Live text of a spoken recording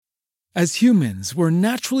As humans, we're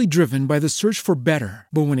naturally driven by the search for better.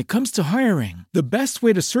 But when it comes to hiring, the best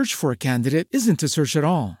way to search for a candidate isn't to search at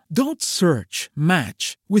all. Don't search,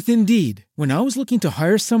 match with Indeed. When I was looking to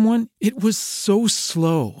hire someone, it was so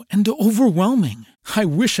slow and overwhelming. I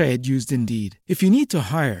wish I had used Indeed. If you need to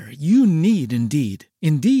hire, you need Indeed.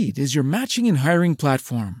 Indeed is your matching and hiring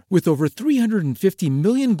platform with over 350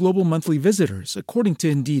 million global monthly visitors, according to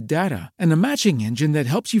Indeed data, and a matching engine that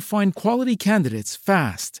helps you find quality candidates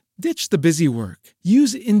fast. Ditch the busy work.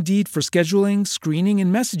 Use Indeed for scheduling, screening,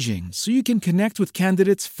 and messaging so you can connect with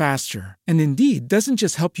candidates faster. And Indeed doesn't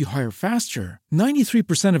just help you hire faster.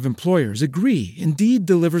 93% of employers agree Indeed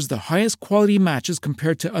delivers the highest quality matches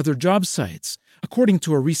compared to other job sites, according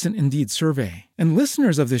to a recent Indeed survey. And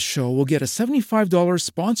listeners of this show will get a $75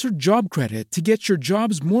 sponsored job credit to get your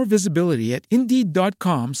jobs more visibility at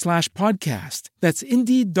Indeed.com/podcast. That's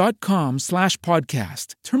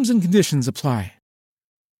Indeed.com/podcast. Terms and conditions apply.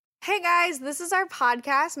 Hey guys, this is our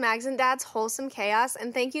podcast, Mags and Dad's Wholesome Chaos,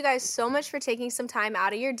 and thank you guys so much for taking some time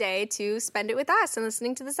out of your day to spend it with us and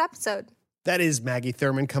listening to this episode. That is Maggie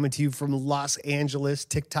Thurman coming to you from Los Angeles,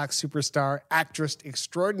 TikTok superstar, actress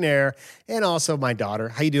extraordinaire, and also my daughter.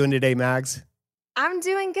 How you doing today, Mags? I'm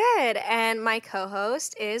doing good, and my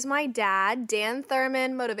co-host is my dad, Dan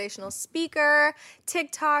Thurman, motivational speaker,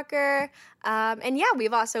 TikToker, and yeah,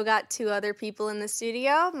 we've also got two other people in the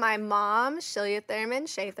studio. My mom, Shilya Thurman,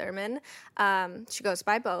 Shay Thurman, she goes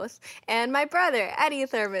by both, and my brother, Eddie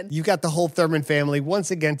Thurman. You got the whole Thurman family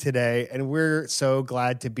once again today, and we're so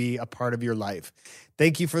glad to be a part of your life.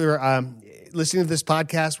 Thank you for listening to this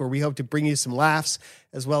podcast where we hope to bring you some laughs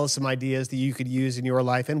as well as some ideas that you could use in your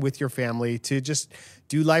life and with your family to just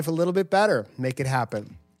do life a little bit better, make it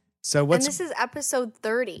happen. So and this is episode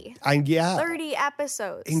 30. 30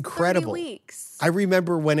 episodes. Incredible. 30 weeks. I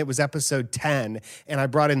remember when it was episode 10 and I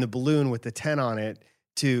brought in the balloon with the 10 on it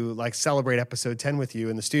to like celebrate episode 10 with you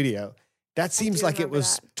in the studio. That seems like it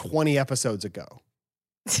was 20 episodes ago.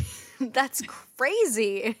 That's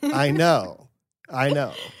crazy. I know.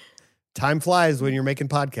 Time flies when you're making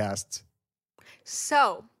podcasts.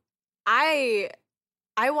 So, I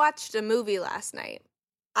watched a movie last night.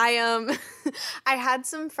 I had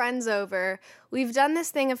some friends over. We've done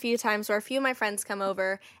this thing a few times where a few of my friends come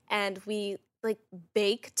over and we like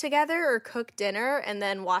bake together or cook dinner and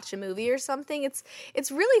then watch a movie or something.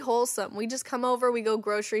 It's really wholesome. We just come over, we go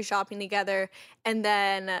grocery shopping together, and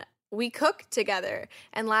then we cook together.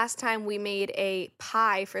 And last time we made a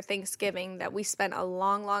pie for Thanksgiving that we spent a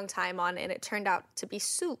long, long time on, and it turned out to be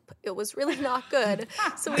soup. It was really not good.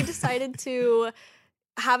 So we decided to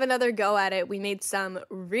have another go at it. We made some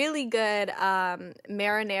really good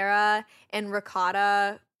marinara and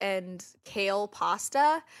ricotta and kale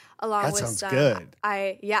pasta along with some. That sounds good.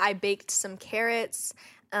 I baked some carrots.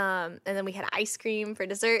 And then we had ice cream for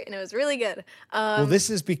dessert, and it was really good. Well, this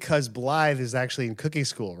is because Blythe is actually in cooking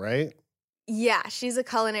school, right? Yeah, she's a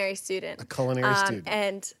culinary student.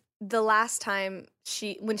 And the last time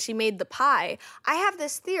when she made the pie, I have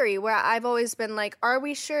this theory where I've always been like, are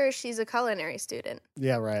we sure she's a culinary student?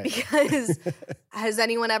 Yeah, right. Because has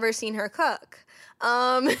anyone ever seen her cook?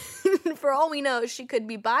 For all we know, she could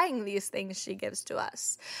be buying these things she gives to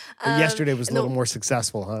us. But yesterday was a little more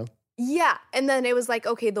successful, huh? Yeah, and then it was like,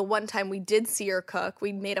 okay, the one time we did see her cook,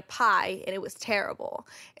 we made a pie, and it was terrible.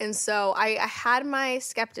 And so I had my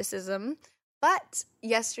skepticism, but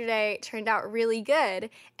yesterday turned out really good,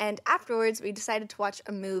 and afterwards we decided to watch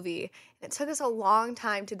a movie. And it took us a long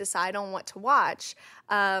time to decide on what to watch.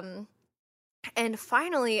 And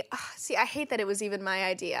finally, see, I hate that it was even my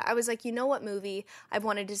idea. I was like, you know what movie I've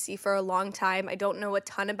wanted to see for a long time? I don't know a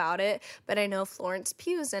ton about it, but I know Florence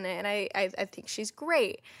Pugh's in it, and I think she's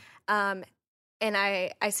great. And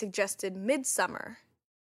I suggested Midsummer,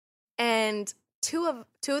 and two of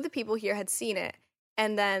the people here had seen it,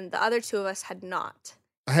 and then the other two of us had not.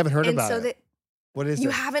 I haven't heard about it. What is it? You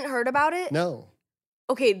haven't heard about it? No.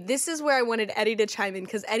 Okay, this is where I wanted Eddie to chime in,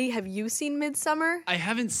 because Eddie, have you seen Midsummer? I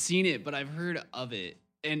haven't seen it, but I've heard of it,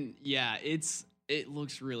 and yeah, it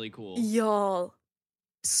looks really cool. Y'all,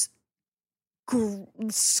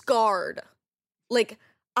 scarred, like.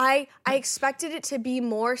 I expected it to be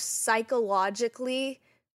more psychologically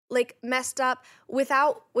like messed up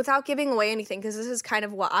without giving away anything, because this is kind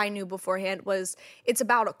of what I knew beforehand. Was it's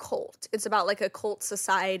about a cult. It's about like a cult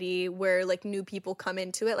society where like new people come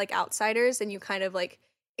into it, like outsiders, and you kind of like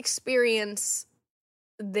experience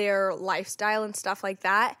their lifestyle and stuff like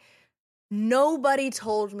that. Nobody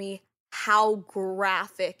told me how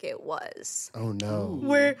graphic it was. Oh no.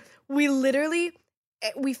 Where we literally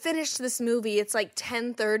we finished this movie, it's like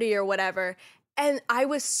 10:30 or whatever, And I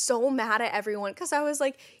was so mad at everyone because I was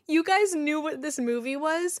like, you guys knew what this movie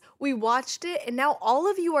was. We watched it, and now all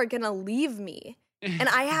of you are going to leave me. And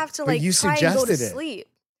I have to, But like, you try and go to suggested it. sleep.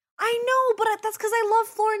 I know, but that's because I love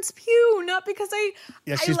Florence Pugh, not because I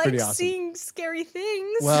she's like pretty awesome. seeing scary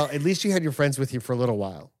things. Well, at least you had your friends with you for a little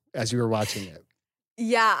while as you were watching it.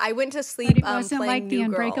 Yeah, I went to But sleep it wasn't playing like the New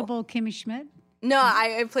Girl. Unbreakable Kimmy Schmidt. No,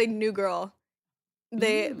 I played New Girl.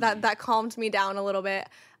 That calmed me down a little bit.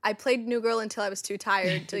 I played New Girl until I was too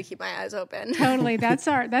tired to keep my eyes open. Totally, that's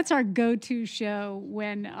our go-to show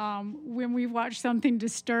when we watch something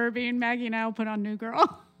disturbing. Maggie and I will put on New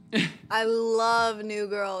Girl. I love New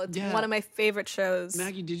Girl. It's Yeah. one of my favorite shows.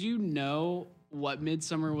 Maggie, did you know what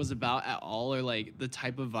Midsummer was about at all, or like the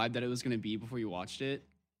type of vibe that it was going to be before you watched it?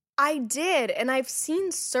 I did, and I've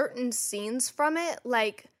seen certain scenes from it,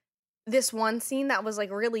 like this one scene that was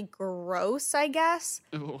like really gross, I guess.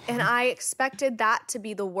 Oh. And I expected that to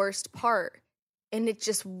be the worst part, and it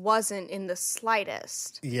just wasn't in the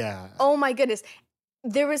slightest. Yeah. Oh my goodness.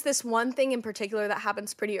 There was this one thing in particular that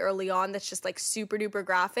happens pretty early on that's just like super duper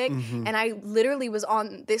graphic. Mhm. And I literally was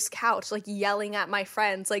on this couch like yelling at my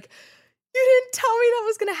friends, like, you didn't tell me that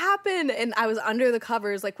was gonna happen. And I was under the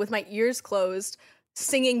covers, like with my ears closed,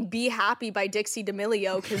 singing Be Happy by Dixie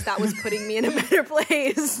D'Amelio because that was putting me in a better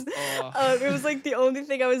place. Oh. It was like the only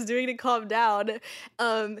thing I was doing to calm down.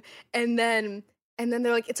 And then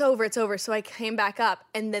they're like, it's over. So I came back up,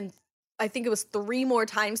 and then I think it was 3 more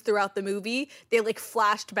times throughout the movie, they like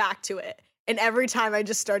flashed back to it. And every time I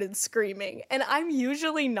just started screaming. And I'm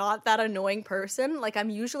usually not that annoying person. Like,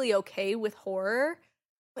 I'm usually okay with horror.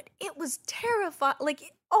 But it was terrifying.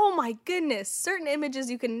 Like, oh my goodness. Certain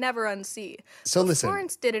images you can never unsee. So listen.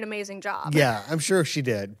 Florence did an amazing job. Yeah, I'm sure she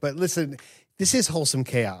did. But listen, this is wholesome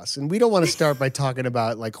chaos. And we don't want to start by talking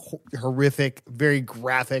about like horrific, very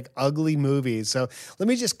graphic, ugly movies. So let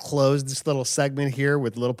me just close this little segment here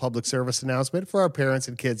with a little public service announcement for our parents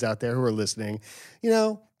and kids out there who are listening. You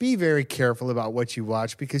know, be very careful about what you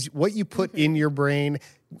watch, because what you put in your brain,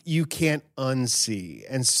 you can't unsee.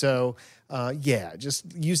 And so, just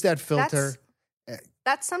use that filter.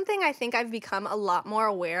 That's something I think I've become a lot more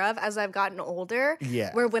aware of as I've gotten older.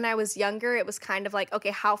 Yeah. Where when I was younger, it was kind of like, okay,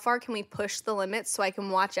 how far can we push the limits so I can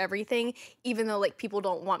watch everything, even though like people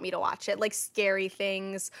don't want me to watch it, like scary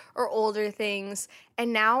things or older things.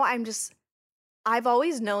 And now I've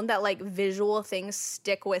always known that like visual things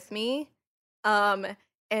stick with me.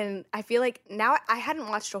 And I feel like now I hadn't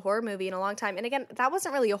watched a horror movie in a long time. And again, that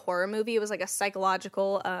wasn't really a horror movie. It was like a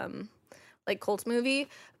psychological, like cult movie.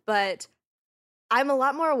 But I'm a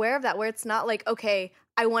lot more aware of that, where it's not like, okay,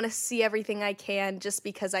 I want to see everything I can just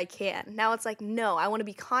because I can. Now it's like, no, I want to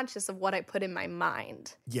be conscious of what I put in my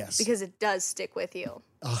mind. Yes. Because it does stick with you.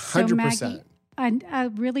 100%. So Maggie, a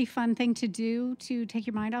really fun thing to do to take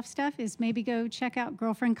your mind off stuff is maybe go check out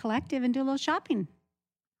Girlfriend Collective and do a little shopping.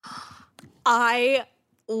 I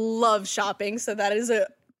love shopping, so that is an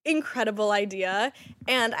incredible idea.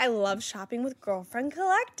 And I love shopping with Girlfriend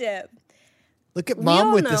Collective. Look at We mom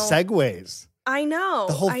all with the know. segues. I know.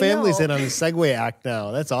 The whole I family's know. in on the Segway act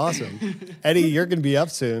now. That's awesome. Eddie, you're going to be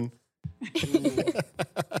up soon.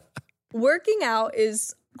 Working out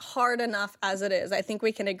is hard enough as it is. I think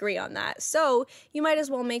we can agree on that. So you might as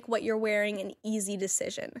well make what you're wearing an easy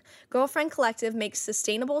decision. Girlfriend Collective makes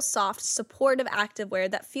sustainable, soft, supportive activewear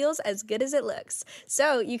that feels as good as it looks,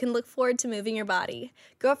 so you can look forward to moving your body.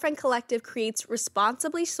 Girlfriend Collective creates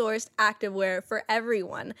responsibly sourced activewear for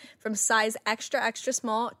everyone, from size extra, extra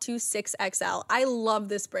small to 6XL. I love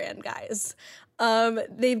this brand, guys.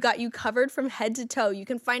 They've got you covered from head to toe. You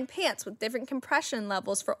can find pants with different compression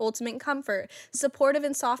levels for ultimate comfort, supportive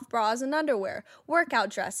and soft bras and underwear, workout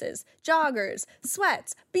dresses, joggers,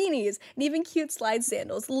 sweats, beanies, and even cute slide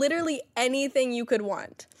sandals. Literally anything you could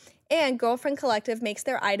want. And Girlfriend Collective makes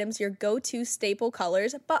their items your go-to staple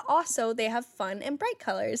colors, but also they have fun and bright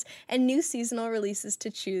colors and new seasonal releases to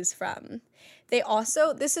choose from. They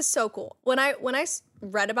also, this is so cool. When I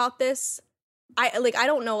read about this, I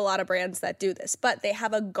don't know a lot of brands that do this, but they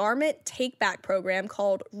have a garment take-back program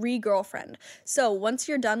called Re-Girlfriend. So once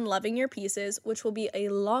you're done loving your pieces, which will be a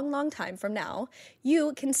long, long time from now,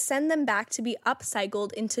 you can send them back to be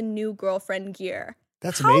upcycled into new girlfriend gear.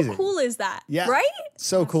 That's How amazing. cool is that? Yeah. Right?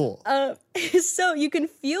 So cool. So you can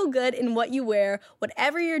feel good in what you wear,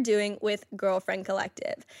 whatever you're doing with Girlfriend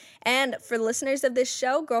Collective. And for listeners of this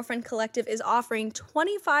show, Girlfriend Collective is offering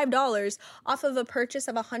 $25 off of a purchase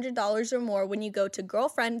of $100 or more when you go to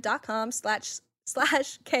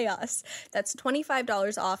girlfriend.com/chaos. That's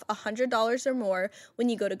 $25 off $100 or more when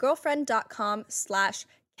you go to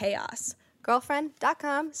girlfriend.com/chaos.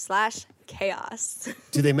 Girlfriend.com/chaos.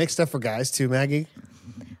 Do they make stuff for guys too, Maggie?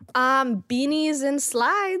 Beanies and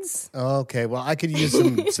slides. Okay, well, I could use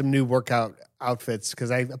some new workout outfits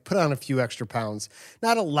because I put on a few extra pounds.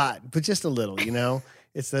 Not a lot, but just a little, you know?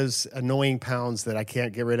 It's those annoying pounds that I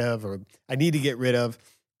can't get rid of or I need to get rid of.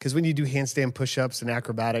 Because when you do handstand push-ups and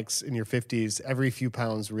acrobatics in your 50s, every few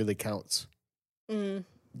pounds really counts.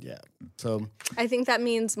 Yeah. So I think that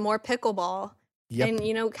means more pickleball. Yep. And,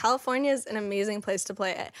 you know, California is an amazing place to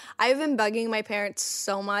play it. I've been bugging my parents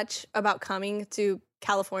so much about coming to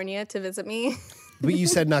California to visit me. But you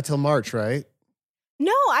said not till March, right?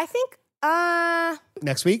 No, I think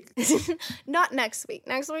Next week? not next week.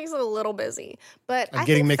 Next week's a little busy. But I'm I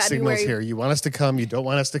getting think mixed February, signals here. You want us to come, you don't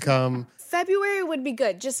want us to come. February would be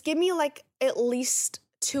good. Just give me like at least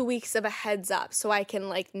 2 weeks of a heads up so I can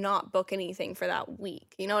like not book anything for that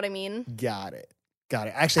week. You know what I mean? Got it. I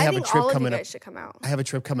actually have a think trip all of coming you up. guys should come out. I have a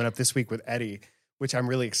trip coming up this week with Eddie, which I'm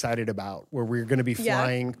really excited about, where we're going to be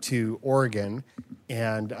flying to Oregon.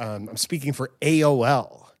 And I'm speaking for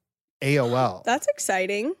AOL. AOL. That's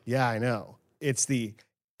exciting. Yeah, I know. It's the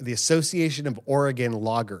Association of Oregon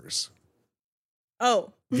Loggers.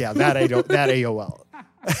 Oh. Yeah, that AOL.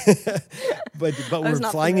 but we're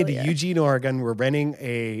not flying into familiar. Eugene, Oregon. We're renting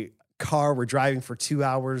a car. We're driving for 2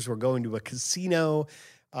 hours. We're going to a casino,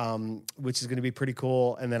 which is going to be pretty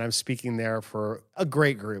cool. And then I'm speaking there for a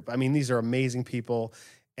great group. I mean, these are amazing people,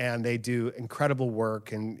 and they do incredible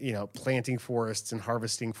work and, you know, planting forests and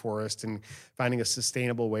harvesting forests and finding a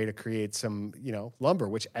sustainable way to create some, you know, lumber,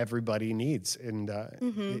 which everybody needs in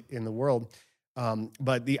the world.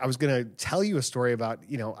 But I was going to tell you a story about,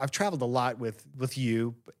 you know, I've traveled a lot with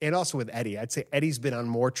you and also with Eddie. I'd say Eddie's been on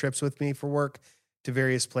more trips with me for work to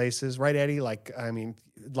various places, right, Eddie? Like, I mean,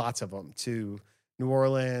 lots of them to New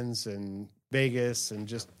Orleans and Vegas and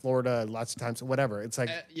just Florida, lots of times, whatever. It's like,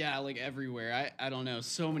 yeah, like everywhere. I don't know,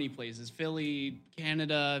 so many places. Philly,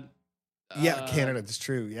 Canada. Yeah, Canada, that's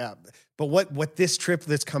true. Yeah. But what this trip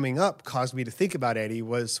that's coming up caused me to think about, Eddie,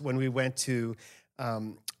 was when we went to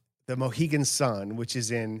the Mohegan Sun, which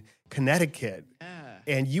is in Connecticut. Yeah.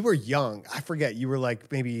 And you were young. I forget. You were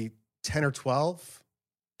like maybe 10 or 12,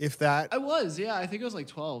 if that. I was, yeah. I think it was like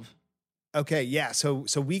 12. Okay, yeah. So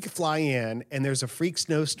we fly in, and there's a freak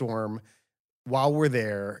snowstorm while we're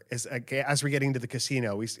there. As we're getting to the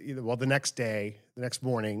casino, the next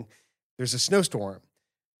morning, there's a snowstorm.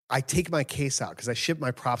 I take my case out because I ship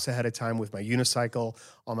my props ahead of time with my unicycle,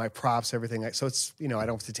 all my props, everything. So it's, you know, I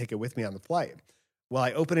don't have to take it with me on the flight. Well,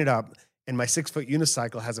 I open it up, and my 6-foot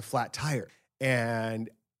unicycle has a flat tire. And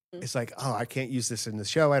it's like, oh, I can't use this in the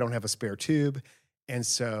show. I don't have a spare tube. And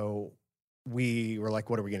so we were like,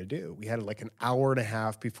 what are we going to do? We had like an hour and a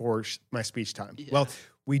half before my speech time. Yeah. Well,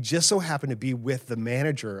 we just so happened to be with the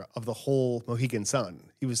manager of the whole Mohegan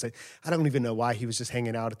Sun. He was like, I don't even know why. He was just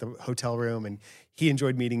hanging out at the hotel room, and he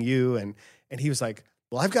enjoyed meeting you. And he was like,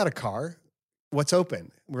 well, I've got a car. What's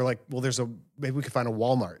open? We're like, well, maybe we could find a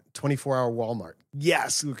Walmart, 24-hour Walmart.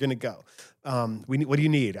 Yes, we're going to go. What do you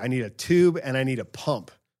need? I need a tube and I need a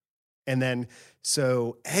pump. And then,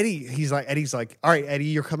 so Eddie's like, all right, Eddie,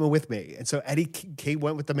 you're coming with me. And so Kate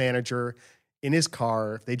went with the manager in his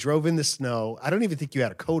car. They drove in the snow. I don't even think you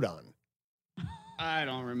had a coat on. I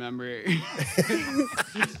don't remember.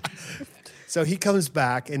 So he comes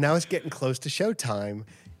back, and now it's getting close to showtime.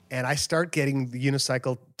 And I start getting the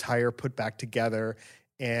unicycle tire put back together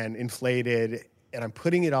and inflated, and I'm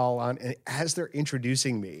putting it all on. And as they're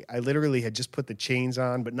introducing me, I literally had just put the chains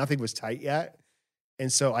on, but nothing was tight yet.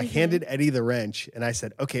 And so I handed Eddie the wrench, and I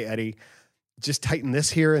said, okay, Eddie, just tighten this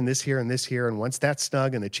here and this here and this here. And once that's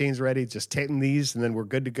snug and the chain's ready, just tighten these, and then we're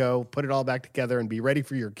good to go. Put it all back together and be ready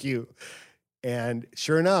for your cue. And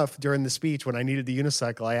sure enough, during the speech, when I needed the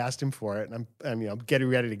unicycle, I asked him for it. And I'm getting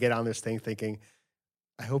ready to get on this thing thinking,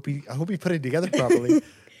 I hope he put it together properly.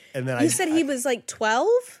 And then you said he was like 12?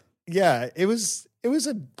 Yeah, it was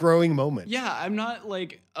a growing moment. Yeah, I'm not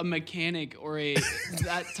like a mechanic or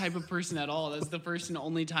that type of person at all. That's the first and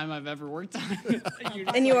only time I've ever worked on it.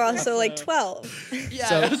 And you were also like 12. Yeah,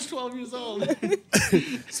 So- I was 12 years old.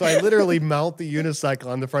 So I literally mount the unicycle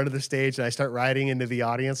on the front of the stage, and I start riding into the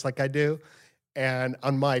audience like I do. And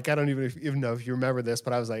on mic, I don't even know if you remember this,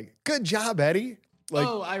 but I was like, good job, Eddie. Like,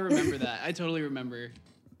 Oh, I remember that. I totally remember.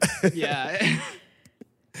 Yeah.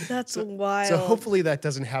 That's wild. so hopefully that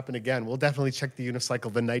doesn't happen again. We'll definitely check the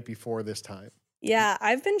unicycle the night before this time. Yeah,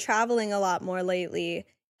 I've been traveling a lot more lately,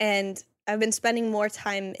 and I've been spending more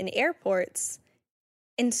time in airports.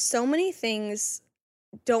 And so many things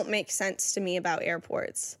don't make sense to me about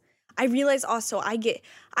airports. I realize also I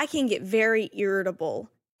can get very irritable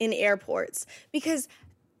in airports because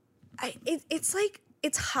it's like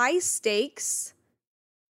it's high stakes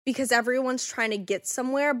because everyone's trying to get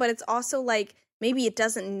somewhere, but it's also like maybe it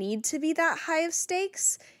doesn't need to be that high of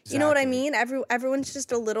stakes. You know what I mean? Everyone's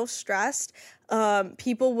just a little stressed.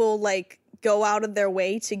 People will like go out of their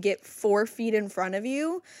way to get 4 feet in front of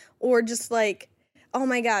you, or just like, oh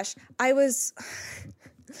my gosh,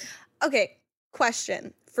 okay,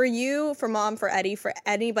 question for you, for Mom, for Eddie, for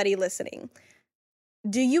anybody listening.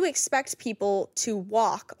 Do you expect people to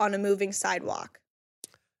walk on a moving sidewalk?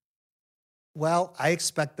 Well, I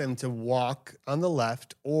expect them to walk on the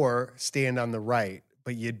left or stand on the right,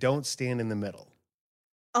 but you don't stand in the middle.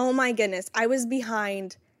 Oh my goodness. I was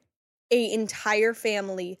behind an entire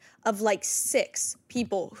family of like 6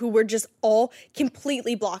 people who were just all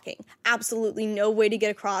completely blocking. Absolutely no way to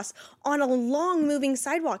get across on a long moving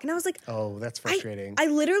sidewalk. And I was like, oh, that's frustrating. I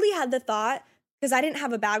literally had the thought, because I didn't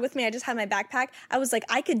have a bag with me, I just had my backpack. I was like,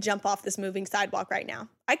 I could jump off this moving sidewalk right now.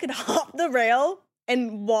 I could hop the rail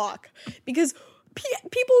and walk, because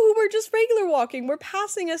people who were just regular walking were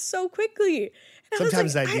passing us so quickly. And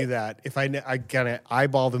Sometimes I I do that. If I kind of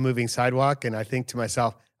eyeball the moving sidewalk and I think to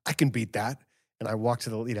myself, I can beat that. And I walk to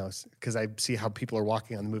the, because I see how people are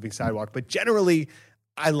walking on the moving sidewalk. But generally,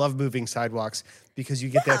 I love moving sidewalks because you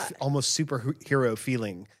get that almost superhero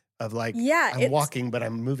feeling of like, I'm walking, but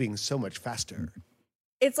I'm moving so much faster.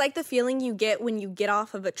 It's like the feeling you get when you get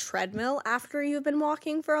off of a treadmill after you've been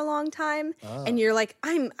walking for a long time, and you're like,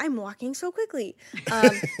 I'm walking so quickly.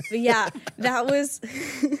 But yeah, that was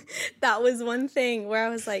that was one thing where I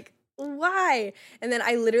was like, why? And then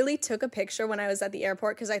I literally took a picture when I was at the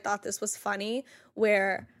airport because I thought this was funny,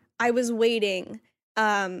 where I was waiting,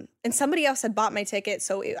 and somebody else had bought my ticket,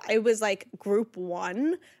 so it was like group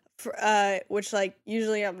 1. Which like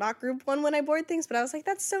usually I'm not group 1 when I board things, but I was like,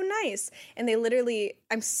 that's so nice. And they literally,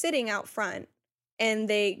 I'm sitting out front and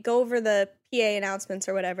they go over the PA announcements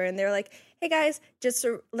or whatever, and they're like, hey guys, just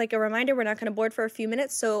like a reminder, we're not going to board for a few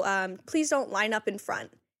minutes, so please don't line up in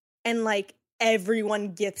front. And like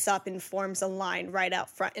everyone gets up and forms a line right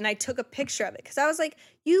out front, and I took a picture of it because I was like,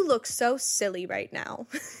 you look so silly right now.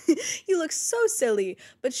 You look so silly.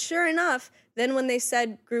 But sure enough, then when they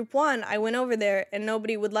said group 1, I went over there and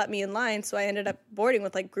nobody would let me in line, so I ended up boarding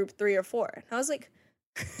with like group 3 or 4. And I was like,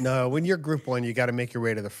 no, when you're group 1, you got to make your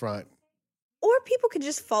way to the front. Or people could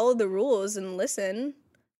just follow the rules and listen.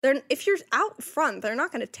 If you're out front, they're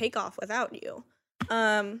not going to take off without you.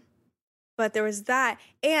 But there was that.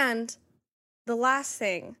 And the last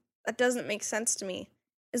thing that doesn't make sense to me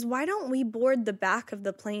is, why don't we board the back of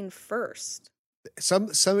the plane first? Some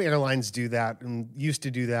airlines do that and used to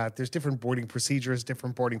do that. There's different boarding procedures,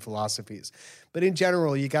 different boarding philosophies. But in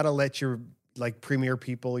general, you got to let your like premier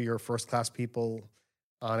people, your first class people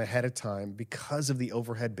on ahead of time because of the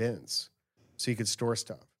overhead bins, so you could store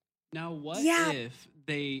stuff. Now, what if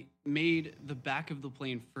they made the back of the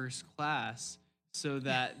plane first class so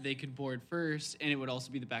that they could board first, and it would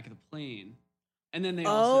also be the back of the plane? And then they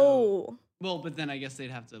also... Well, but then I guess they'd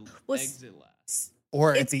have to exit last.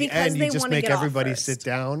 Or at the end, you just make everybody sit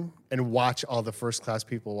down and watch all the first class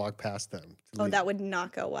people walk past them. Oh, that would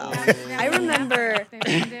not go well.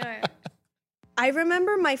 I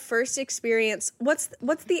remember my first experience. What's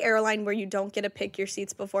the airline where you don't get to pick your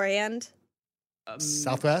seats beforehand?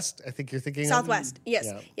 Southwest, I think you're thinking Southwest. of?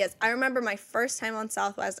 Yes. Yes. I remember my first time on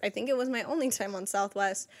Southwest. I think it was my only time on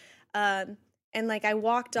Southwest. And like I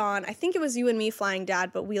walked on, I think it was you and me flying,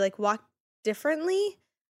 Dad, but we like walked differently.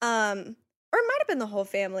 Or it might have been the whole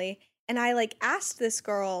family. And I like asked this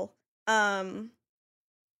girl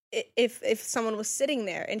if someone was sitting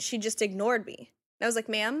there, and she just ignored me. And I was like,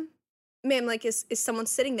 ma'am, like is someone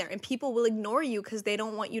sitting there? And people will ignore you because they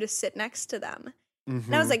don't want you to sit next to them. Mm-hmm.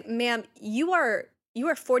 And I was like, ma'am, you are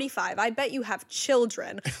 45. I bet you have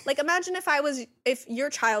children. Like, imagine if your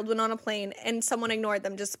child went on a plane and someone ignored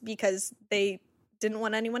them just because they didn't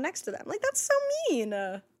want anyone next to them. Like, that's so mean.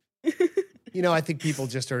 I think people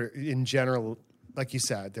just are, in general, like you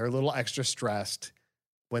said, they're a little extra stressed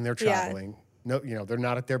when they're traveling. No, they're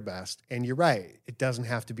not at their best. And you're right. It doesn't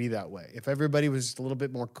have to be that way. If everybody was just a little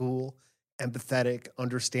bit more cool, empathetic,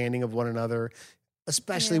 understanding of one another,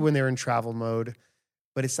 especially when they're in travel mode.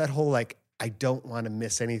 But it's that whole, like, I don't want to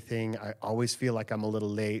miss anything. I always feel like I'm a little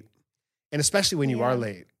late. And especially when you are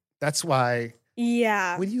late. That's why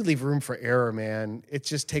when you leave room for error, man, it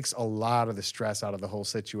just takes a lot of the stress out of the whole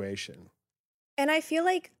situation. And I feel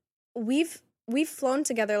like we've flown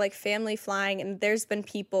together, like family flying, and there's been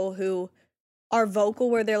people who are vocal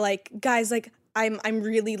where they're like, guys, like I'm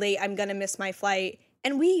really late, I'm gonna miss my flight.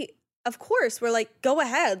 And we, of course, we're like, go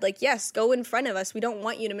ahead, like, yes, go in front of us. We don't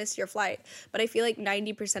want you to miss your flight. But I feel like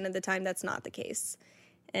 90% of the time that's not the case.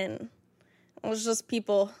 And it was just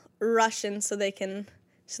people rushing so they can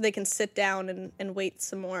sit down and wait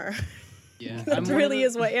some more. Yeah. That really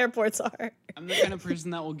is what airports are. I'm the kind of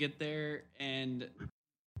person that will get there and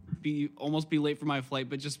almost be late for my flight,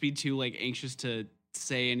 but just be too like anxious to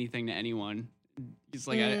say anything to anyone. It's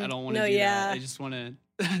like I don't want to do that. I just want to,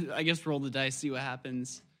 I guess, roll the dice, see what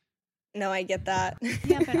happens. No, I get that.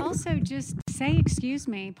 Yeah, but also just say, excuse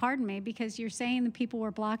me, pardon me, because you're saying the people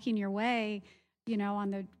were blocking your way,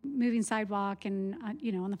 on the moving sidewalk and,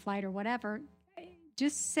 on the flight or whatever.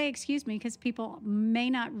 Just say, excuse me, because people may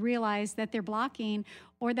not realize that they're blocking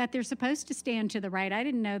or that they're supposed to stand to the right. I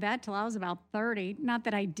didn't know that till I was about 30. Not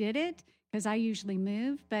that I did it, because I usually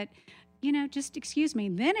move, but, just excuse me.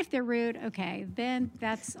 Then if they're rude, okay, then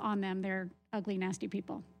that's on them. They're ugly, nasty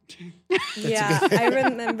people. Yeah, I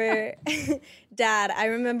remember, Dad, I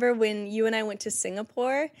remember when you and I went to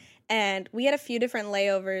Singapore and we had a few different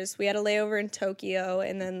layovers. We had a layover in Tokyo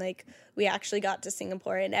and then we actually got to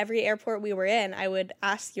Singapore, and every airport we were in, I would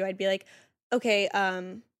ask you, I'd be like, okay,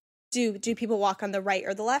 do people walk on the right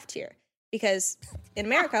or the left here? Because in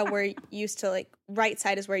America, we're used to right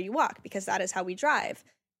side is where you walk because that is how we drive.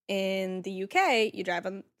 In the UK, you drive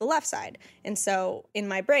on the left side. And so in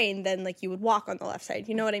my brain, then you would walk on the left side.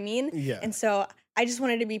 You know what I mean? Yeah. And so I just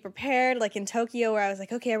wanted to be prepared, in Tokyo where I was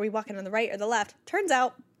like, okay, are we walking on the right or the left? Turns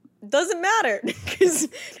out, doesn't matter because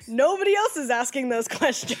nobody else is asking those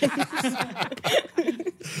questions.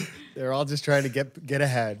 They're all just trying to get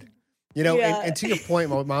ahead. And to your point,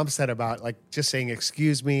 what Mom said about just saying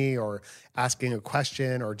excuse me or asking a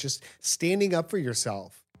question or just standing up for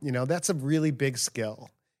yourself, that's a really big skill.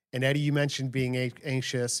 And Eddie, you mentioned being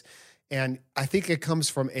anxious, and I think it comes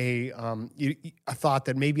from a thought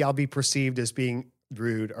that maybe I'll be perceived as being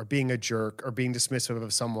rude or being a jerk or being dismissive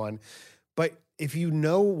of someone. But if you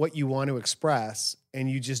know what you want to express and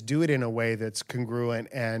you just do it in a way that's congruent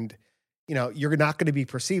and, you're not going to be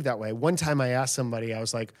perceived that way. One time I asked somebody, I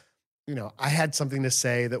was like, I had something to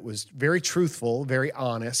say that was very truthful, very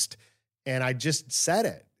honest, and I just said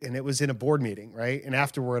it. And it was in a board meeting, right? And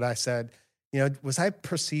afterward I said, was I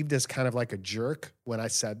perceived as kind of like a jerk when I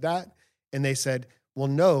said that? And they said, well,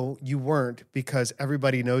 no, you weren't, because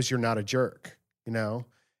everybody knows you're not a jerk,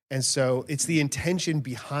 And so it's the intention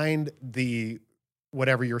behind the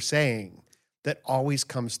whatever you're saying that always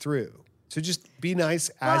comes through. So just be nice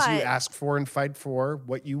as you ask for and fight for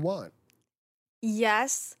what you want.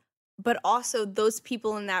 Yes, but also those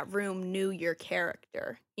people in that room knew your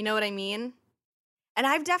character. You know what I mean? And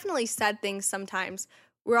I've definitely said things sometimes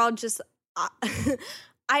where I'll just,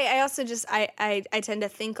 I also just, I tend to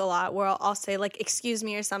think a lot where I'll say excuse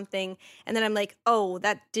me or something. And then I'm like, oh,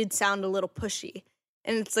 that did sound a little pushy.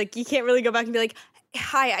 And it's you can't really go back and be like,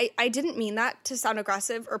 hi, I didn't mean that to sound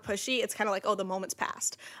aggressive or pushy. It's kind of oh, the moment's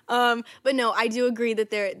passed. But no, I do agree that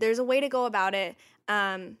there's a way to go about it.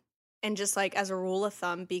 And just as a rule of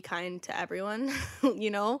thumb, be kind to everyone,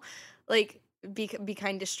 be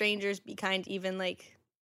kind to strangers, be kind even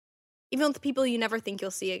with people you never think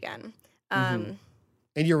you'll see again. And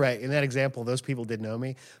you're right. In that example, those people did know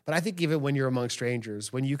me. But I think even when you're among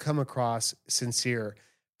strangers, when you come across sincere,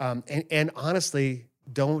 and honestly,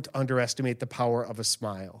 don't underestimate the power of a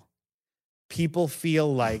smile. People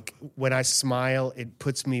feel like when I smile, it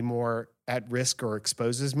puts me more at risk or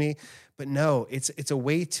exposes me. But no, it's a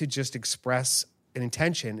way to just express an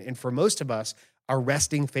intention. And for most of us, our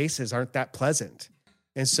resting faces aren't that pleasant.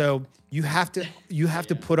 And so you have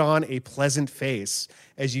to put on a pleasant face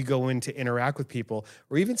as you go in to interact with people,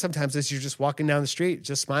 or even sometimes as you're just walking down the street,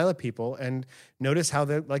 just smile at people and notice how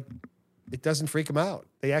they're it doesn't freak them out.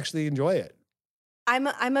 They actually enjoy it.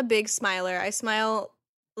 I'm a big smiler. I smile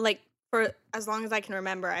for as long as I can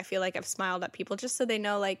remember. I feel like I've smiled at people just so they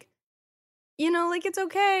know it's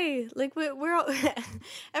okay. We're all,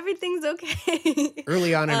 everything's okay.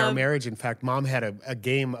 Early on in our marriage, in fact, Mom had a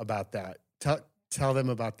game about that. Tell them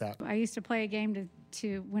about that. I used to play a game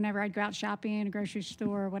to whenever I'd go out shopping, a grocery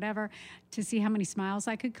store or whatever, to see how many smiles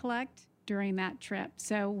I could collect during that trip.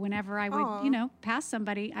 So whenever I would, pass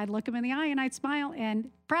somebody, I'd look them in the eye and I'd smile, and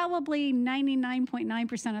probably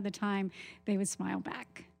 99.9% of the time they would smile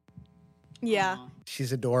back. Yeah.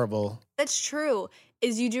 She's adorable. That's true.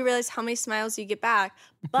 Is you do realize how many smiles you get back.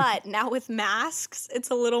 But now with masks, it's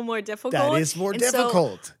a little more difficult. That is more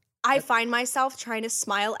difficult. So I find myself trying to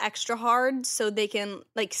smile extra hard so they can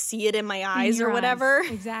see it in my eyes or whatever.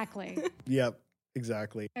 Eyes. Exactly. Yep,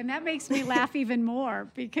 exactly. And that makes me laugh even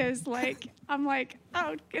more because I'm like,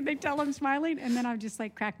 oh, can they tell I'm smiling? And then I'll just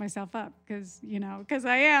crack myself up because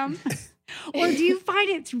I am. Or do you find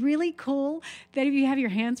it's really cool that if you have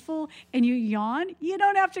your hands full and you yawn, you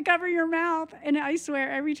don't have to cover your mouth? And I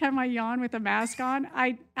swear, every time I yawn with a mask on,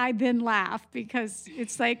 I then laugh because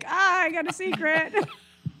it's I got a secret.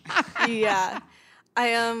 Yeah.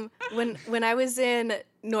 I when I was in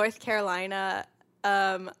North Carolina,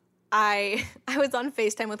 I was on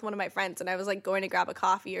FaceTime with one of my friends, and I was like going to grab a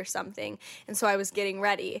coffee or something, and so I was getting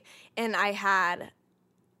ready, and I had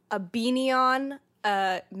a beanie on,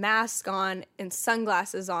 a mask on, and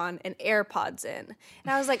sunglasses on, and AirPods in,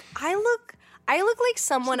 and I was like, I look like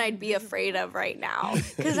someone I'd be afraid of right now,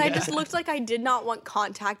 because I just looked like I did not want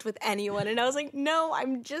contact with anyone, and I was like, no,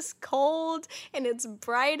 I'm just cold, and it's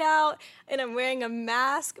bright out, and I'm wearing a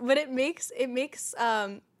mask, but it makes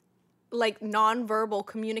like nonverbal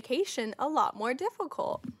communication a lot more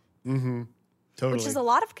difficult. Mm-hmm. Totally. Which is a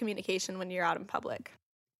lot of communication when you're out in public.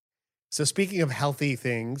 So speaking of healthy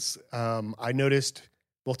things, I noticed,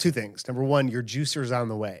 well, two things. Number one, your juicer's on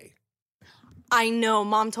the way. I know.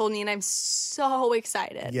 Mom told me, and I'm so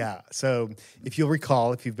excited. Yeah. So if you'll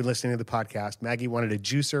recall, if you've been listening to the podcast, Maggie wanted a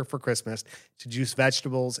juicer for Christmas to juice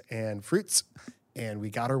vegetables and fruits. And we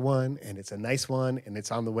got her one, and it's a nice one, and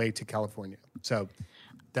it's on the way to California. So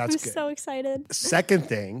that's good. I'm so excited. Second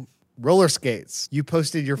thing, roller skates. You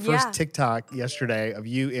posted your first TikTok yesterday of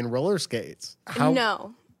you in roller skates. No.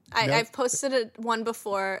 No? I've posted one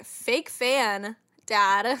before. Fake fan,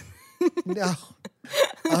 Dad. No.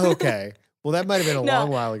 Okay. Well, that might have been a long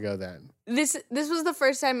while ago then. This was the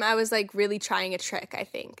first time I was like really trying a trick, I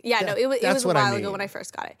think. Yeah, no, it was a while ago when I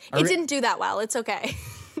first got it. It didn't do that well. It's okay.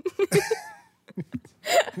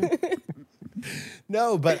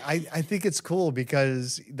 No, but I think it's cool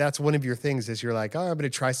because that's one of your things is you're like, oh, I'm going to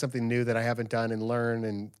try something new that I haven't done and learn.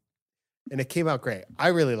 And it came out great. I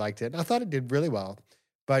really liked it. I thought it did really well.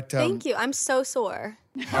 But thank you. I'm so sore.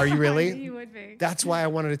 Are you really? You would be. That's why I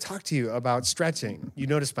wanted to talk to you about stretching. You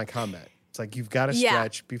noticed my comment. It's like, you've got to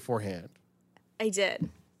stretch beforehand. I did.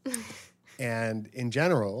 And in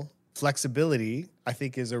general, flexibility, I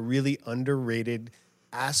think, is a really underrated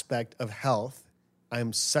aspect of health.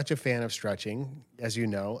 I'm such a fan of stretching. As you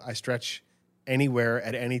know, I stretch anywhere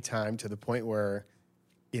at any time to the point where,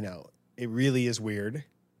 it really is weird,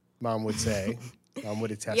 Mom would say. Mom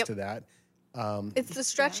would attest to that. It's the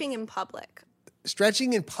stretching in public.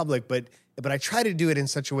 Stretching in public, but I try to do it in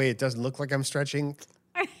such a way it doesn't look like I'm stretching,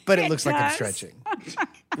 but it looks like I'm stretching.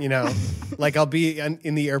 Like I'll be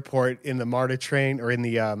in the airport in the MARTA train or in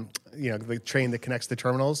the the train that connects the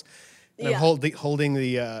terminals. And I'm holding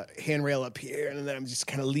the handrail up here, and then I'm just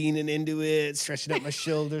kind of leaning into it, stretching out my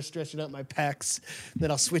shoulders, stretching out my pecs.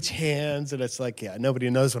 Then I'll switch hands, and it's like,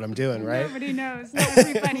 nobody knows what I'm doing, right? Nobody knows.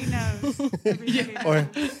 Everybody knows. Everybody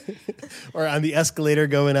knows. Or on the escalator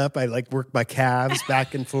going up, I like work my calves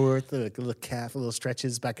back and forth, like a little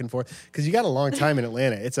stretches back and forth. Because you got a long time in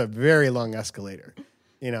Atlanta. It's a very long escalator,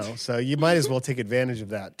 so you might as well take advantage of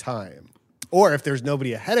that time. Or if there's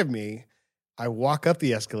nobody ahead of me, I walk up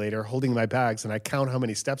the escalator holding my bags and I count how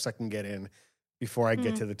many steps I can get in before I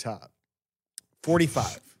get to the top.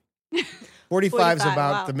 45. 45 is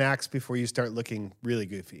about the max before you start looking really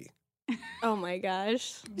goofy. Oh my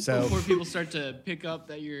gosh. So before people start to pick up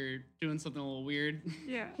that you're doing something a little weird.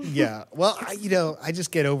 Yeah. Yeah. Well, I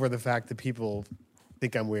just get over the fact that people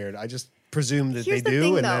think I'm weird. I just presume that Here's they the do.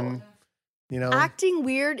 thing, And then, acting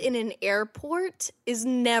weird in an airport is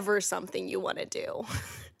never something you want to do.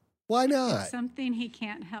 Why not? Something he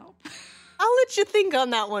can't help. I'll let you think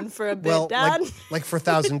on that one for a bit, Dad. like for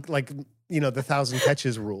 1,000, the 1,000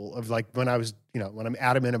 catches rule of like when I was, when I'm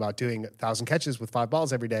adamant about doing 1,000 catches with 5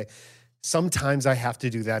 balls every day, sometimes I have to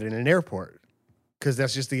do that in an airport because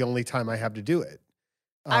that's just the only time I have to do it.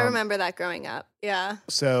 I remember that growing up. Yeah.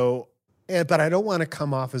 So, but I don't want to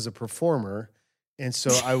come off as a performer. And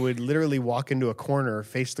so I would literally walk into a corner,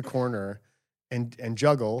 face the corner, and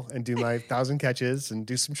juggle and do my 1,000 catches and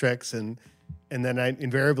do some tricks and then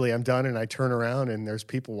I'm done and I turn around and there's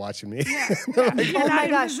people watching me. Yeah. Like, oh my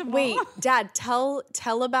gosh! Wait, Dad, tell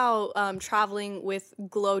about traveling with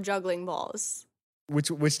glow juggling balls.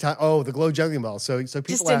 Which time? Oh, the glow juggling ball. So people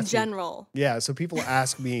just ask in general. So people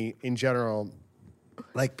ask me in general,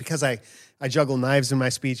 like because I juggle knives in my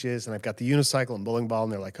speeches and I've got the unicycle and bowling ball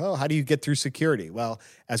and they're like, oh, how do you get through security? Well,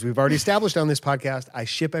 as we've already established on this podcast, I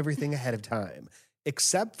ship everything ahead of time,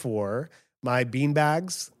 except for my bean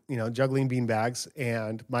bags, juggling bean bags,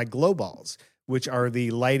 and my glow balls, which are the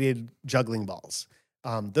lighted juggling balls.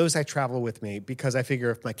 Those I travel with me because I figure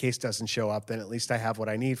if my case doesn't show up, then at least I have what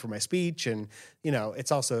I need for my speech. And,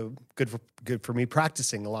 it's also good for me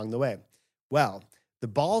practicing along the way. Well, the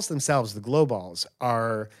balls themselves, the glow balls,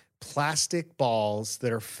 are plastic balls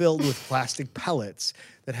that are filled with plastic pellets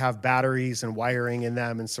that have batteries and wiring in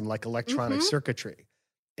them and some like electronic circuitry.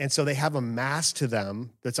 And so they have a mass to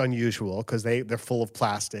them that's unusual because they're full of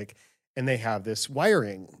plastic and they have this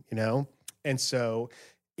wiring, And so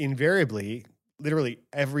invariably, literally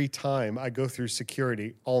every time I go through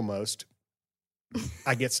security, almost,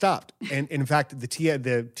 I get stopped. And in fact, the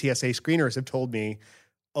TSA screeners have told me,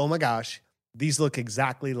 oh my gosh, these look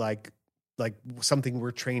exactly like something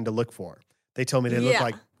we're trained to look for. They told me they look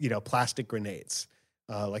like, plastic grenades,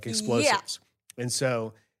 like explosives. Yeah. And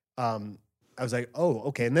so I was like, oh,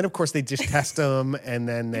 okay. And then of course they just test them, and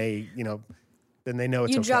then they, then they know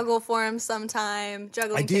it's okay. You juggle for them sometime.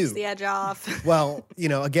 Juggling takes the edge off. Well,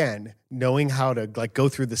 again, knowing how to go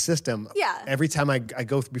through the system. Yeah. Every time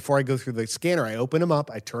before I go through the scanner, I open them up,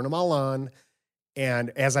 I turn them all on. And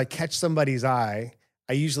as I catch somebody's eye,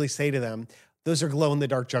 I usually say to them, those are glow in the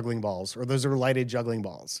dark juggling balls, or those are lighted juggling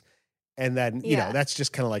balls. And then, that's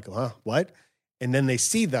just kind of like, huh, what? And then they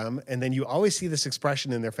see them. And then you always see this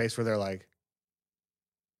expression in their face where they're like,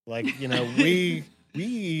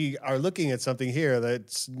 we are looking at something here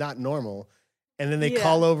that's not normal. And then they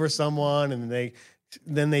call over someone, and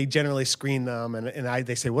then they generally screen them. And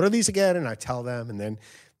they say, what are these again? And I tell them. And then,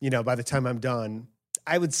 by the time I'm done,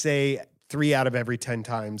 I would say 3 out of every 10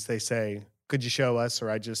 times they say, could you show us? Or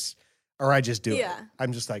I just do it.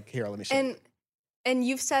 I'm just like, here, let me show you. And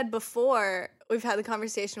you've said before, we've had the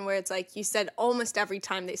conversation where it's like, you said almost every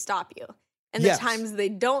time they stop you. And the times they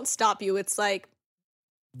don't stop you, it's like,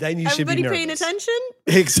 then you should be nervous. Everybody paying attention?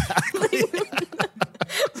 Exactly.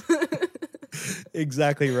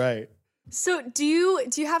 Exactly right. So do you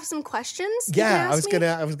have some questions? Yeah, I was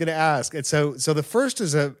gonna ask. And so the first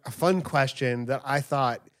is a fun question that I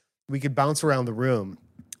thought we could bounce around the room.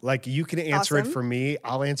 Like, you can answer it for me,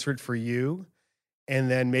 I'll answer it for you, and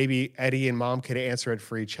then maybe Eddie and Mom could answer it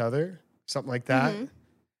for each other, something like that. Mm-hmm.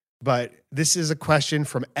 But this is a question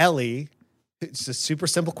from Ellie. It's a super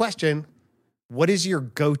simple question. What is your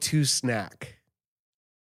go-to snack?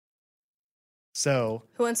 So,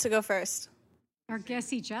 who wants to go first? Or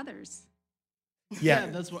guess each other's. Yeah,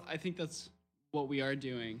 I think that's what we are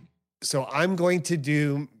doing. So I'm going to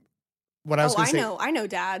do what I was going to say. I know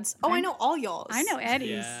Dad's. Oh, I know all y'all's. I know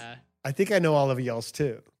Eddie's. Yeah. I think I know all of y'all's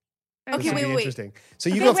too. Okay, wait. Interesting. So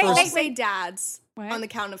you go first. I'll say Dad's on the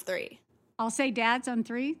count of 3. I'll say Dad's on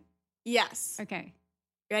 3? Yes. Okay.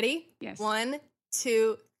 Ready? Yes. 1,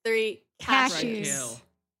 2, 3. Cashews.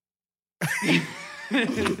 We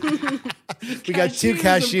got 2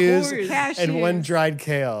 cashews and 1 dried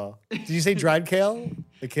kale. Did you say dried kale?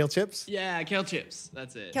 The kale chips? Yeah, kale chips.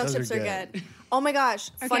 That's it. Kale chips are good. Oh my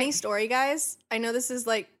gosh. Okay. Funny story, guys. I know this is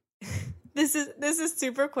like, this is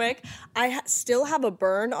super quick. I still have a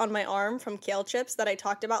burn on my arm from kale chips that I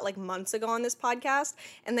talked about like months ago on this podcast,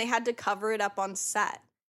 and they had to cover it up on set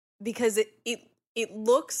because it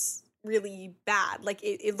looks really bad. Like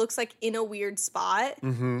it looks like in a weird spot.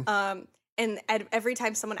 Mm-hmm. And every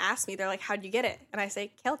time someone asks me, they're like, how'd you get it? And I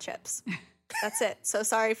say, kale chips. That's it. So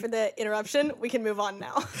sorry for the interruption. We can move on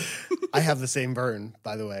now. I have the same burn,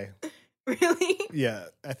 by the way. Really? Yeah,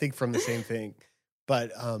 I think from the same thing.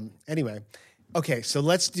 But anyway. Okay, so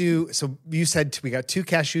so you said we got 2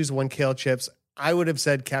 cashews, 1 kale chips. I would have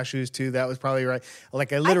said cashews too. That was probably right.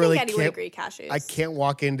 Like I literally think Eddie would agree cashews. I can't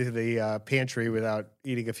walk into the pantry without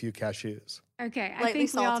eating a few cashews. Okay, I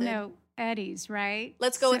think we all know Eddie's, right?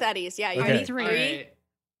 Let's go with Eddie's. Yeah, you ready? 3, right.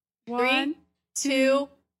 1, 2,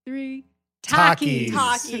 3.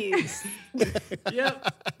 Takis.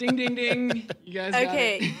 Yep. Ding, ding, ding. You guys got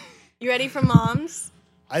it. You ready for Mom's?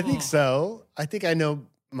 I think so. I think I know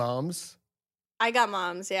Mom's. I got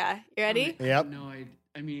Mom's, yeah. You ready? Yep. No,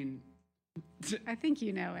 I mean... I think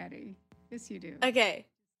you know, Eddie. Yes, you do. Okay.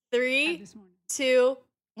 3, 2,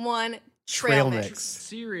 1. Trail mix.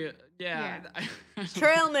 Cereal. Yeah.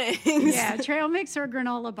 Trail mix. Yeah, trail mix or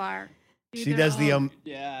granola bar. She does the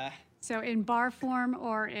Yeah. So in bar form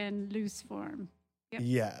or in loose form. Yep.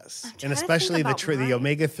 Yes, and especially the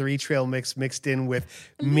omega-3 trail mix mixed in with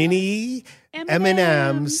mini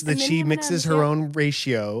M&Ms that she mixes her own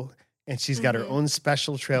ratio, and she's got her own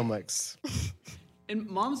special trail mix. And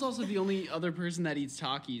Mom's also the only other person that eats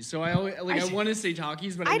Takis, so I want to say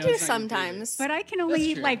Takis, but I know do it's not sometimes. But I can only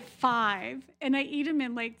eat like 5, and I eat them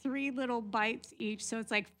in like 3 little bites each, so it's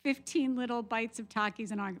like 15 little bites of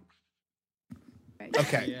Takis, and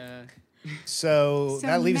Okay. Yeah. So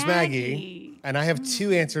that leaves Maggie, and I have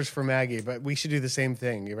 2 answers for Maggie, but we should do the same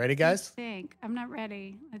thing. You ready, guys? I'm not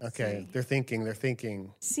ready. Let's see. They're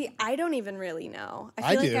thinking. See, I don't even really know.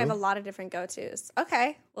 I feel like I have a lot of different go-tos.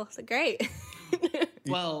 Okay, well, great.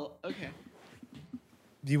 Well, okay.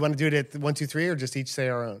 Do you want to do it at 1, 2, 3, or just each say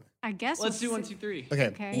our own? I guess let's do 1, 2, 3.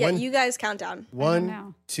 Okay. Yeah, you guys count down.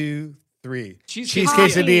 1, 2, 3. Cheese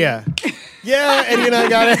quesadilla. Yeah, Eddie and I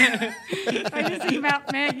got it. I just think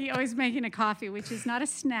about Maggie always making a coffee, which is not a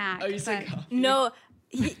snack. Oh, you said coffee? No,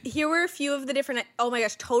 Here were a few of the different, oh my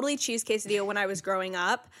gosh, totally cheese quesadilla when I was growing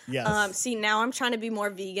up. Yes. See, now I'm trying to be more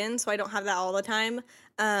vegan, so I don't have that all the time.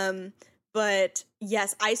 But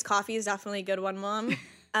yes, iced coffee is definitely a good one, Mom.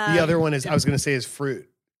 The other one is, I was going to say, is fruit.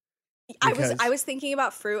 I was thinking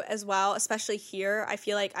about fruit as well, especially here. I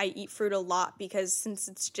feel like I eat fruit a lot because since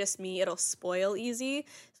it's just me, it'll spoil easy.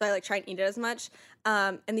 So I like try and eat it as much.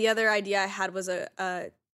 And the other idea I had was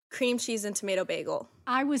a cream cheese and tomato bagel.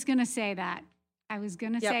 I was going to say that.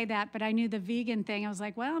 Say that, but I knew the vegan thing. I was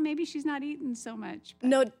like, well, maybe she's not eating so much. But.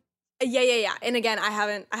 No, yeah. And again, I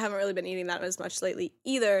haven't really been eating that as much lately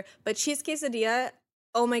either. But cheese quesadilla,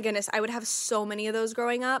 oh my goodness, I would have so many of those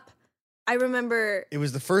growing up. I remember it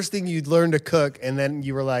was the first thing you'd learn to cook, and then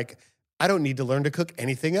you were like, I don't need to learn to cook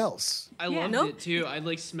anything else. I loved it too. I'd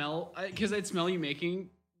like smell, because I'd smell you making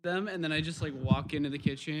them, and then I just like walk into the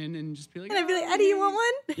kitchen and just be like, and I'd be like, Eddie, you want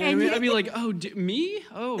one? Yeah, I'd be like, oh, me?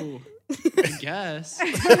 Oh, I guess.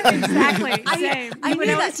 Exactly. Same. I knew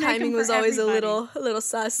that timing was always a little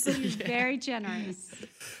sus. Very generous.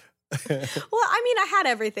 Well, I mean, I had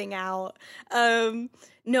everything out.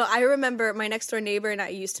 No, I remember my next door neighbor and I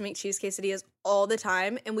used to make cheese quesadillas all the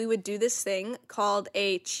time, and we would do this thing called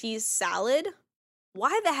a cheese salad.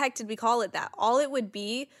 Why the heck did we call it that? All it would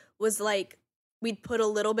be was like we'd put a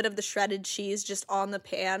little bit of the shredded cheese just on the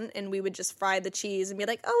pan, and we would just fry the cheese and be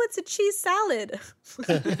like, oh, it's a cheese salad.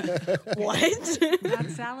 What? Not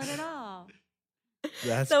salad at all.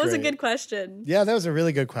 That was a good question. Yeah, that was a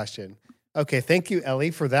really good question. Okay, thank you,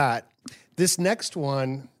 Ellie, for that. This next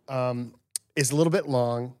one is a little bit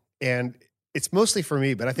long, and it's mostly for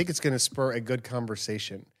me, but I think it's going to spur a good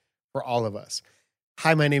conversation for all of us.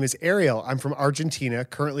 Hi, my name is Ariel. I'm from Argentina,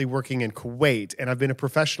 currently working in Kuwait, and I've been a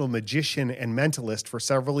professional magician and mentalist for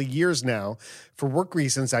several years now. For work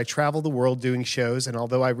reasons, I travel the world doing shows, and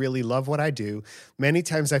although I really love what I do, many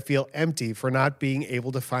times I feel empty for not being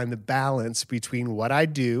able to find the balance between what I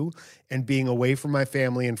do and being away from my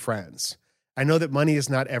family and friends. I know that money is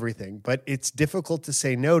not everything, but it's difficult to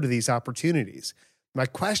say no to these opportunities. My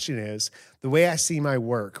question is, the way I see my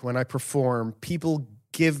work, when I perform, people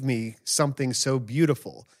give me something so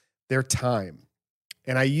beautiful, their time.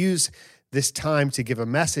 And I use this time to give a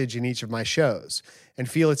message in each of my shows and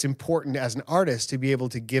feel it's important as an artist to be able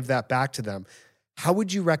to give that back to them. How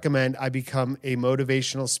would you recommend I become a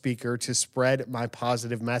motivational speaker to spread my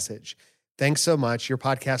positive message? Thanks so much. Your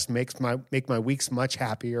podcast make my weeks much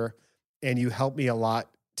happier, and you help me a lot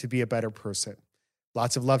to be a better person.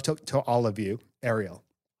 Lots of love to all of you, Ariel.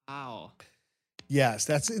 Wow. Yes,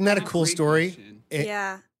 isn't that a cool story?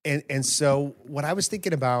 Yeah. And so what I was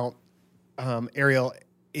thinking about, Ariel,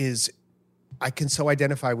 is I can so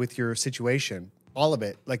identify with your situation, all of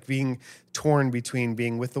it, like being torn between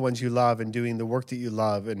being with the ones you love and doing the work that you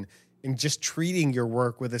love, and just treating your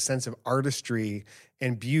work with a sense of artistry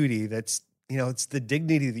and beauty that's, it's the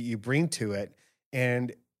dignity that you bring to it.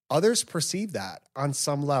 And others perceive that on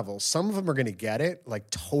some level. Some of them are going to get it, like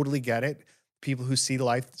totally get it. People who see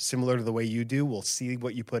life similar to the way you do will see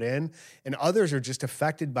what you put in. And others are just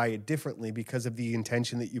affected by it differently because of the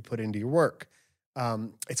intention that you put into your work.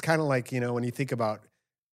 It's kind of like, when you think about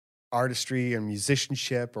artistry and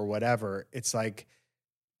musicianship or whatever, it's like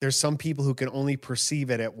there's some people who can only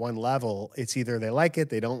perceive it at one level. It's either they like it,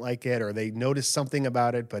 they don't like it, or they notice something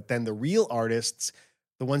about it. But then the real artists,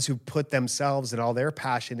 the ones who put themselves and all their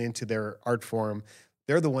passion into their art form,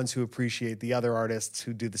 they're the ones who appreciate the other artists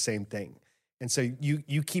who do the same thing. And so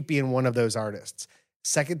you keep being one of those artists.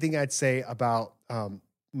 Second thing I'd say about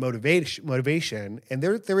motivation, and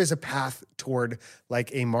there is a path toward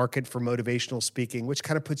like a market for motivational speaking, which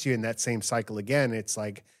kind of puts you in that same cycle again. It's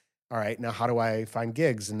like, all right, now how do I find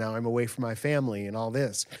gigs? And now I'm away from my family and all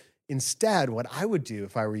this. Instead, what I would do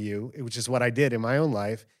if I were you, which is what I did in my own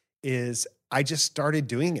life, is I just started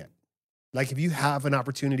doing it. Like if you have an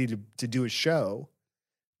opportunity to do a show,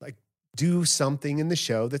 like do something in the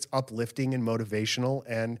show that's uplifting and motivational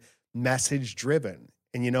and message driven.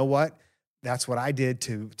 And you know what? That's what I did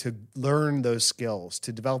to learn those skills,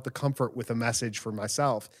 to develop the comfort with a message for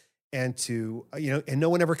myself, and to, and no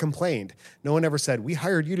one ever complained. No one ever said, we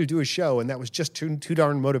hired you to do a show and that was just too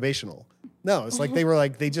darn motivational. No, it's like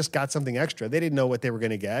they just got something extra. They didn't know what they were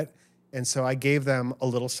going to get. And so I gave them a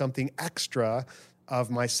little something extra of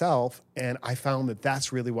myself, and I found that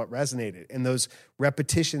that's really what resonated. And those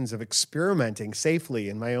repetitions of experimenting safely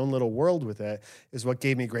in my own little world with it is what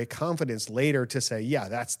gave me great confidence later to say, yeah,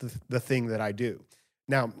 that's the thing that I do.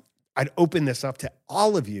 Now, I'd open this up to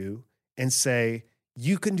all of you and say,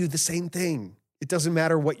 you can do the same thing. It doesn't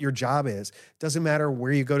matter what your job is. It doesn't matter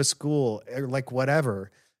where you go to school or like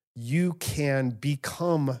whatever. You can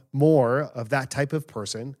become more of that type of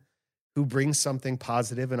person who bring something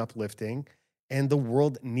positive and uplifting, and the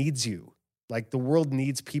world needs you. Like the world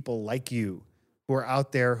needs people like you who are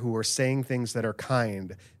out there, who are saying things that are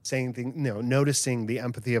kind, saying things, noticing the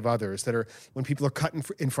empathy of others, that are, when people are cut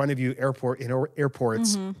in front of you in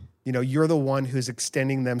airports, you're the one who's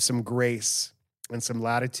extending them some grace and some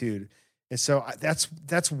latitude. And so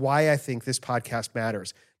that's why I think this podcast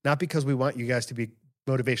matters. Not because we want you guys to be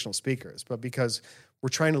motivational speakers, but because we're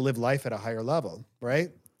trying to live life at a higher level,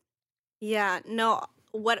 right? Yeah, no,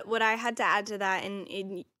 what I had to add to that,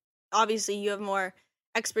 and obviously you have more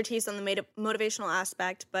expertise on the motivational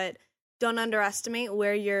aspect, but don't underestimate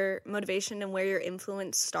where your motivation and where your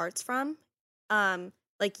influence starts from.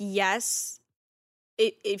 Yes,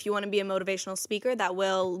 if you want to be a motivational speaker, that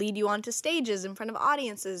will lead you onto stages in front of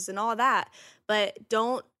audiences and all that, but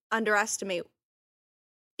don't underestimate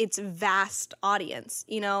its vast audience.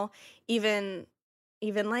 Even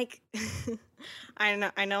like I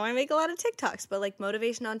know I make a lot of TikToks, but like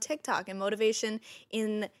motivation on TikTok and motivation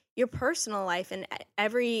in your personal life and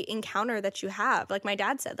every encounter that you have. Like my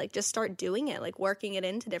dad said, like just start doing it, like working it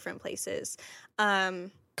into different places.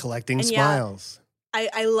 Collecting smiles. Yeah,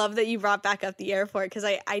 I love that you brought back up the airport, because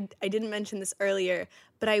I didn't mention this earlier,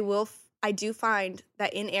 but I do find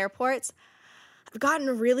that in airports, I've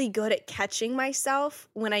gotten really good at catching myself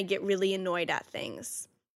when I get really annoyed at things.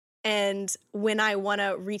 And when I want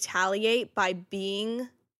to retaliate by being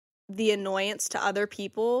the annoyance to other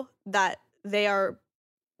people that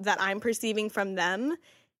I'm perceiving from them,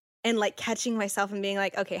 and like catching myself and being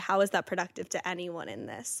like, okay, how is that productive to anyone in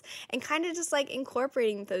this? And kind of just like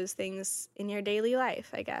incorporating those things in your daily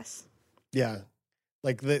life, I guess. Yeah.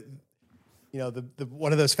 Like the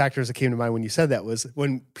one of those factors that came to mind when you said that was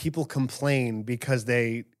when people complain because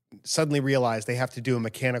they suddenly realize they have to do a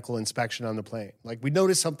mechanical inspection on the plane. Like, we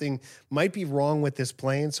notice something might be wrong with this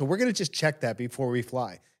plane, so we're going to just check that before we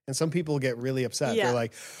fly. And some people get really upset. Yeah. They're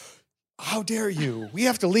like, how dare you? We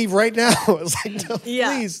have to leave right now. It's like, no,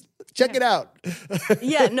 please, check it out.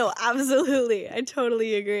 Yeah, no, absolutely. I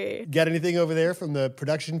totally agree. Got anything over there from the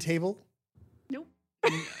production table? Nope.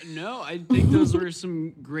 No, I think those were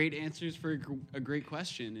some great answers for a great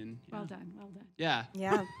question. And Well done. Yeah.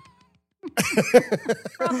 Yeah.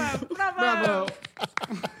 Bravo.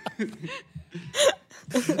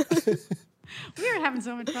 We were having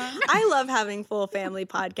so much fun. I love having full family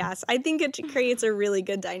podcasts. I think it creates a really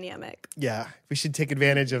good dynamic. Yeah, we should take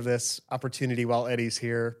advantage of this opportunity while Eddie's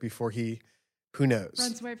here before who knows?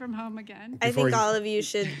 Runs away from home again. I think all of you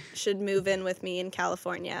should move in with me in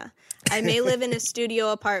California. I may live in a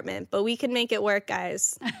studio apartment, but we can make it work,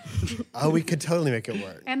 guys. Oh, we could totally make it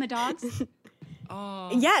work. And the dogs?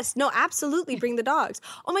 Yes, no, absolutely. Bring the dogs.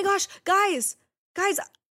 Oh my gosh, guys,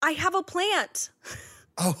 I have a plant.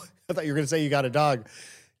 Oh, I thought you were going to say you got a dog.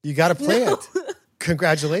 You got a plant. No.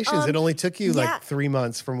 Congratulations. It only took you like 3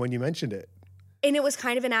 months from when you mentioned it. And it was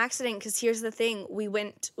kind of an accident, because here's the thing. We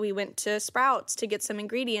went to Sprouts to get some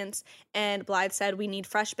ingredients, and Blythe said we need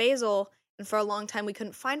fresh basil. And for a long time, we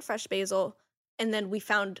couldn't find fresh basil. And then we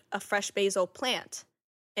found a fresh basil plant.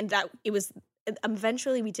 And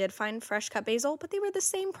eventually we did find fresh cut basil, but they were the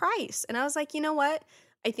same price. And I was like, you know what?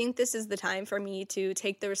 I think this is the time for me to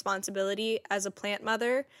take the responsibility as a plant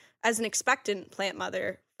mother, as an expectant plant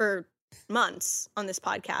mother for months on this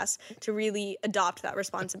podcast, to really adopt that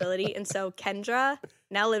responsibility. And so Kendra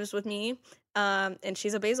now lives with me, and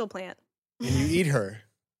she's a basil plant. And you eat her.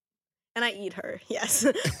 And I eat her, yes.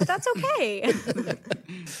 But that's okay.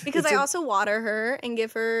 Because I also water her and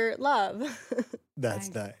give her love.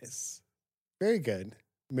 That's nice. Very good.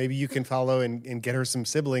 Maybe you can follow and get her some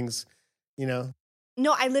siblings,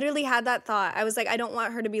 No, I literally had that thought. I was like, I don't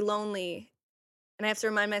want her to be lonely. And I have to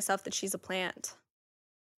remind myself that she's a plant.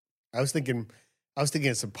 I was thinking of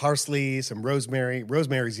some parsley, some rosemary.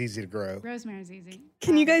 Rosemary's easy to grow. Rosemary's easy.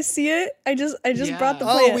 Can you guys see it? I just brought the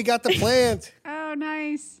plant. Oh, we got the plant. Oh,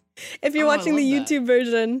 nice. If you're watching the YouTube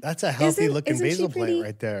version. That's a healthy looking basil plant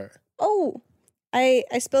right there. Oh, I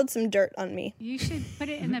spilled some dirt on me. You should put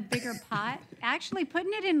it in a bigger pot. Actually,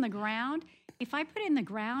 putting it in the ground. If I put it in the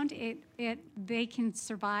ground, they can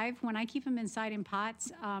survive. When I keep them inside in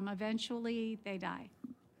pots, eventually they die.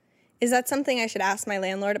 Is that something I should ask my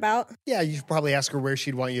landlord about? Yeah, you should probably ask her where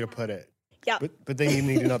she'd want you to put it. Yeah. But then you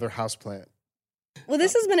need another house plant. Well,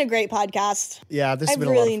 this has been a great podcast. Yeah, this has been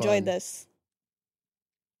a lot of fun. I've really enjoyed this.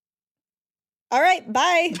 All right,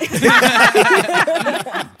 bye.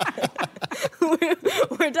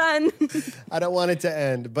 We're done. I don't want it to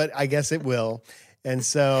end, but I guess it will. And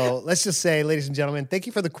so let's just say, ladies and gentlemen, thank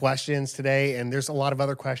you for the questions today. And there's a lot of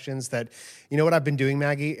other questions that, what I've been doing,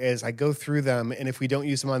 Maggie, is I go through them. And if we don't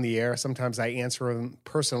use them on the air, sometimes I answer them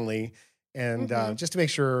personally. And just to make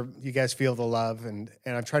sure you guys feel the love. And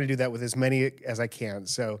I'm trying to do that with as many as I can.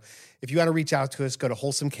 So if you want to reach out to us, go to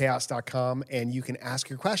wholesomechaos.com and you can ask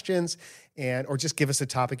your questions or just give us a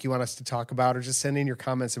topic you want us to talk about, or just send in your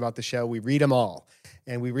comments about the show. We read them all.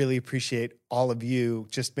 And we really appreciate all of you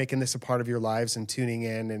just making this a part of your lives and tuning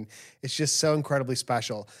in. And it's just so incredibly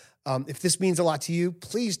special. If this means a lot to you,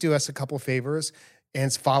 please do us a couple favors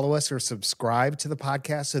and follow us or subscribe to the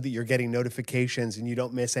podcast so that you're getting notifications and you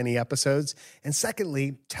don't miss any episodes. And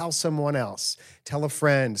secondly, tell someone else. Tell a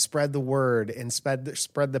friend, spread the word, and spread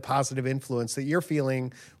the positive influence that you're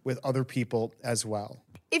feeling with other people as well.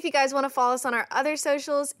 If you guys want to follow us on our other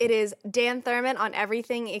socials, it is Dan Thurman on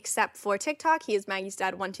everything except for TikTok. He is Maggie's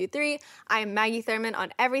Dad 123. I am Maggie Thurman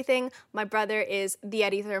on everything. My brother is the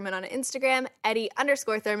Eddie Thurman on Instagram,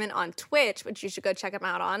 Eddie_Thurman on Twitch, which you should go check him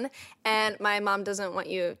out on. And my mom doesn't want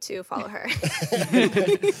you to follow her.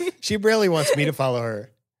 She really wants me to follow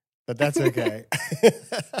her, but that's okay.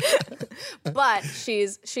 But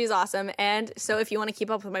she's awesome. And so if you want to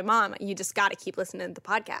keep up with my mom, you just got to keep listening to the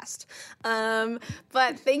podcast.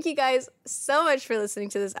 But thank you guys so much for listening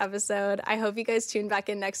to this episode. I hope you guys tune back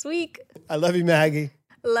in next week. I love you, Maggie.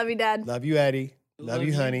 Love you, Dad. Love you, Eddie. Love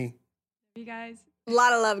you, honey. Love you guys. A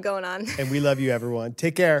lot of love going on. And we love you, everyone.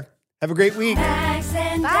 Take care. Have a great week. Mags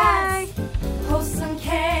and Bye. Dads, wholesome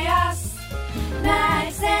chaos.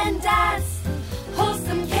 Mags and Dads,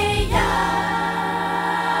 wholesome chaos.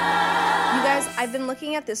 You guys, I've been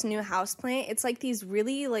looking at this new houseplant. It's like these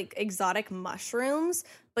really like exotic mushrooms,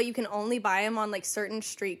 but you can only buy them on like certain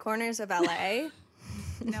street corners of LA.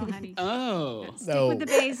 No, honey. Oh. Stick with the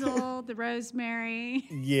basil, the rosemary,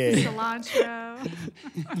 Yeah. cilantro.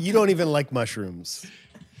 You don't even like mushrooms.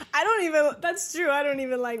 That's true. I don't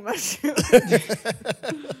even like mushrooms.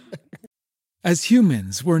 As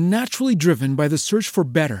humans, we're naturally driven by the search for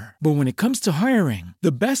better. But when it comes to hiring,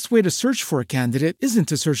 the best way to search for a candidate isn't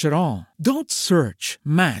to search at all. Don't search,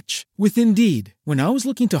 match with Indeed. When I was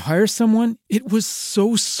looking to hire someone, it was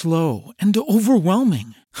so slow and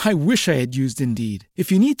overwhelming. I wish I had used Indeed.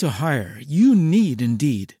 If you need to hire, you need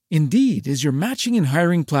Indeed. Indeed is your matching and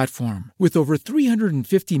hiring platform with over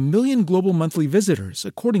 350 million global monthly visitors,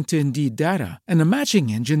 according to Indeed data, and a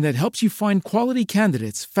matching engine that helps you find quality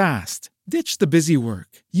candidates fast. Ditch the busy work.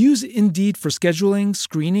 Use Indeed for scheduling,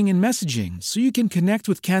 screening, and messaging so you can connect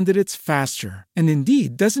with candidates faster. And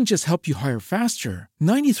Indeed doesn't just help you hire faster.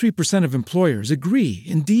 93% of employers agree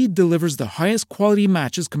Indeed delivers the highest quality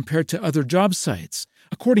matches compared to other job sites,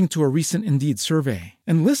 according to a recent Indeed survey.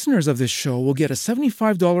 And listeners of this show will get a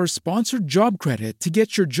 $75 sponsored job credit to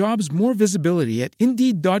get your jobs more visibility at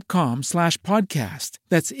Indeed.com/podcast.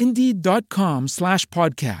 That's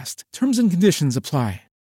Indeed.com/podcast. Terms and conditions apply.